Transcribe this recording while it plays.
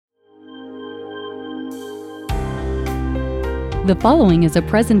The following is a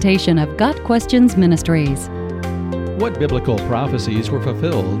presentation of Got Questions Ministries. What biblical prophecies were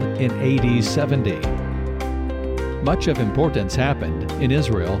fulfilled in AD 70? Much of importance happened in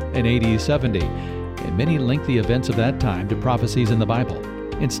Israel in AD 70, and many link the events of that time to prophecies in the Bible.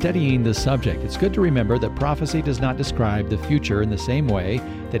 In studying this subject, it's good to remember that prophecy does not describe the future in the same way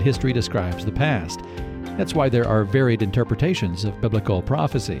that history describes the past. That's why there are varied interpretations of biblical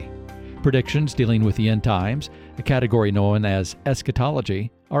prophecy. Predictions dealing with the end times, a category known as eschatology,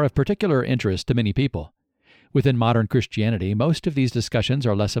 are of particular interest to many people. Within modern Christianity, most of these discussions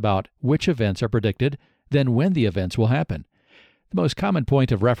are less about which events are predicted than when the events will happen. The most common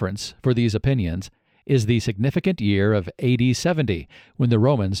point of reference for these opinions is the significant year of AD 70, when the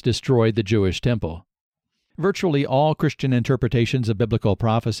Romans destroyed the Jewish temple. Virtually all Christian interpretations of biblical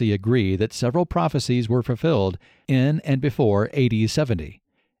prophecy agree that several prophecies were fulfilled in and before AD 70.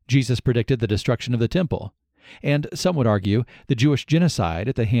 Jesus predicted the destruction of the temple, and some would argue the Jewish genocide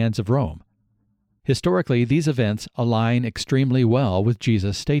at the hands of Rome. Historically, these events align extremely well with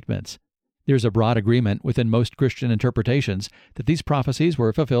Jesus' statements. There's a broad agreement within most Christian interpretations that these prophecies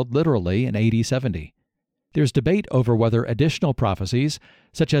were fulfilled literally in AD 70. There's debate over whether additional prophecies,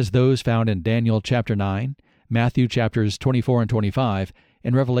 such as those found in Daniel chapter 9, Matthew chapters 24 and 25,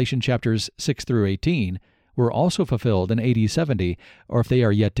 and Revelation chapters 6 through 18, were also fulfilled in AD 70, or if they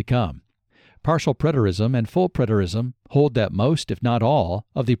are yet to come. Partial preterism and full preterism hold that most, if not all,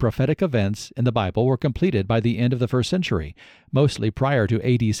 of the prophetic events in the Bible were completed by the end of the first century, mostly prior to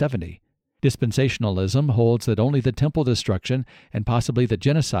AD 70. Dispensationalism holds that only the temple destruction and possibly the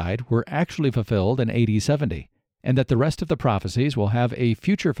genocide were actually fulfilled in AD 70, and that the rest of the prophecies will have a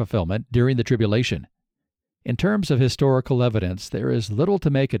future fulfillment during the tribulation. In terms of historical evidence, there is little to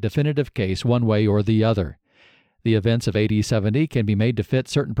make a definitive case one way or the other. The events of AD 70 can be made to fit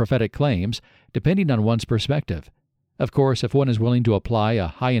certain prophetic claims, depending on one's perspective. Of course, if one is willing to apply a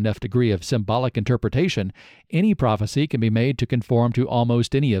high enough degree of symbolic interpretation, any prophecy can be made to conform to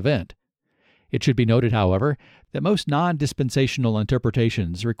almost any event. It should be noted, however, that most non-dispensational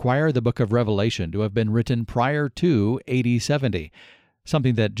interpretations require the book of Revelation to have been written prior to AD 70,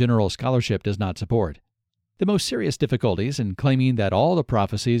 something that general scholarship does not support. The most serious difficulties in claiming that all the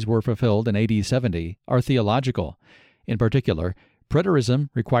prophecies were fulfilled in AD 70 are theological. In particular, preterism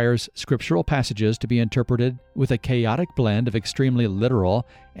requires scriptural passages to be interpreted with a chaotic blend of extremely literal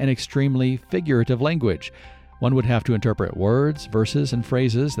and extremely figurative language. One would have to interpret words, verses, and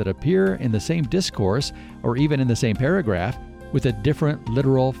phrases that appear in the same discourse or even in the same paragraph with a different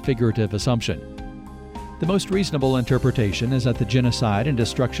literal figurative assumption. The most reasonable interpretation is that the genocide and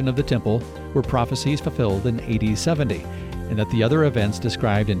destruction of the temple were prophecies fulfilled in AD 70, and that the other events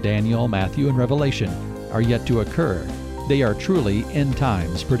described in Daniel, Matthew, and Revelation are yet to occur. They are truly end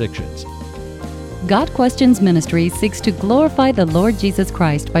times predictions. Got Questions Ministry seeks to glorify the Lord Jesus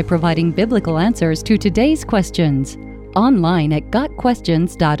Christ by providing biblical answers to today's questions. Online at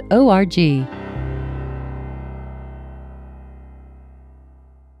gotquestions.org.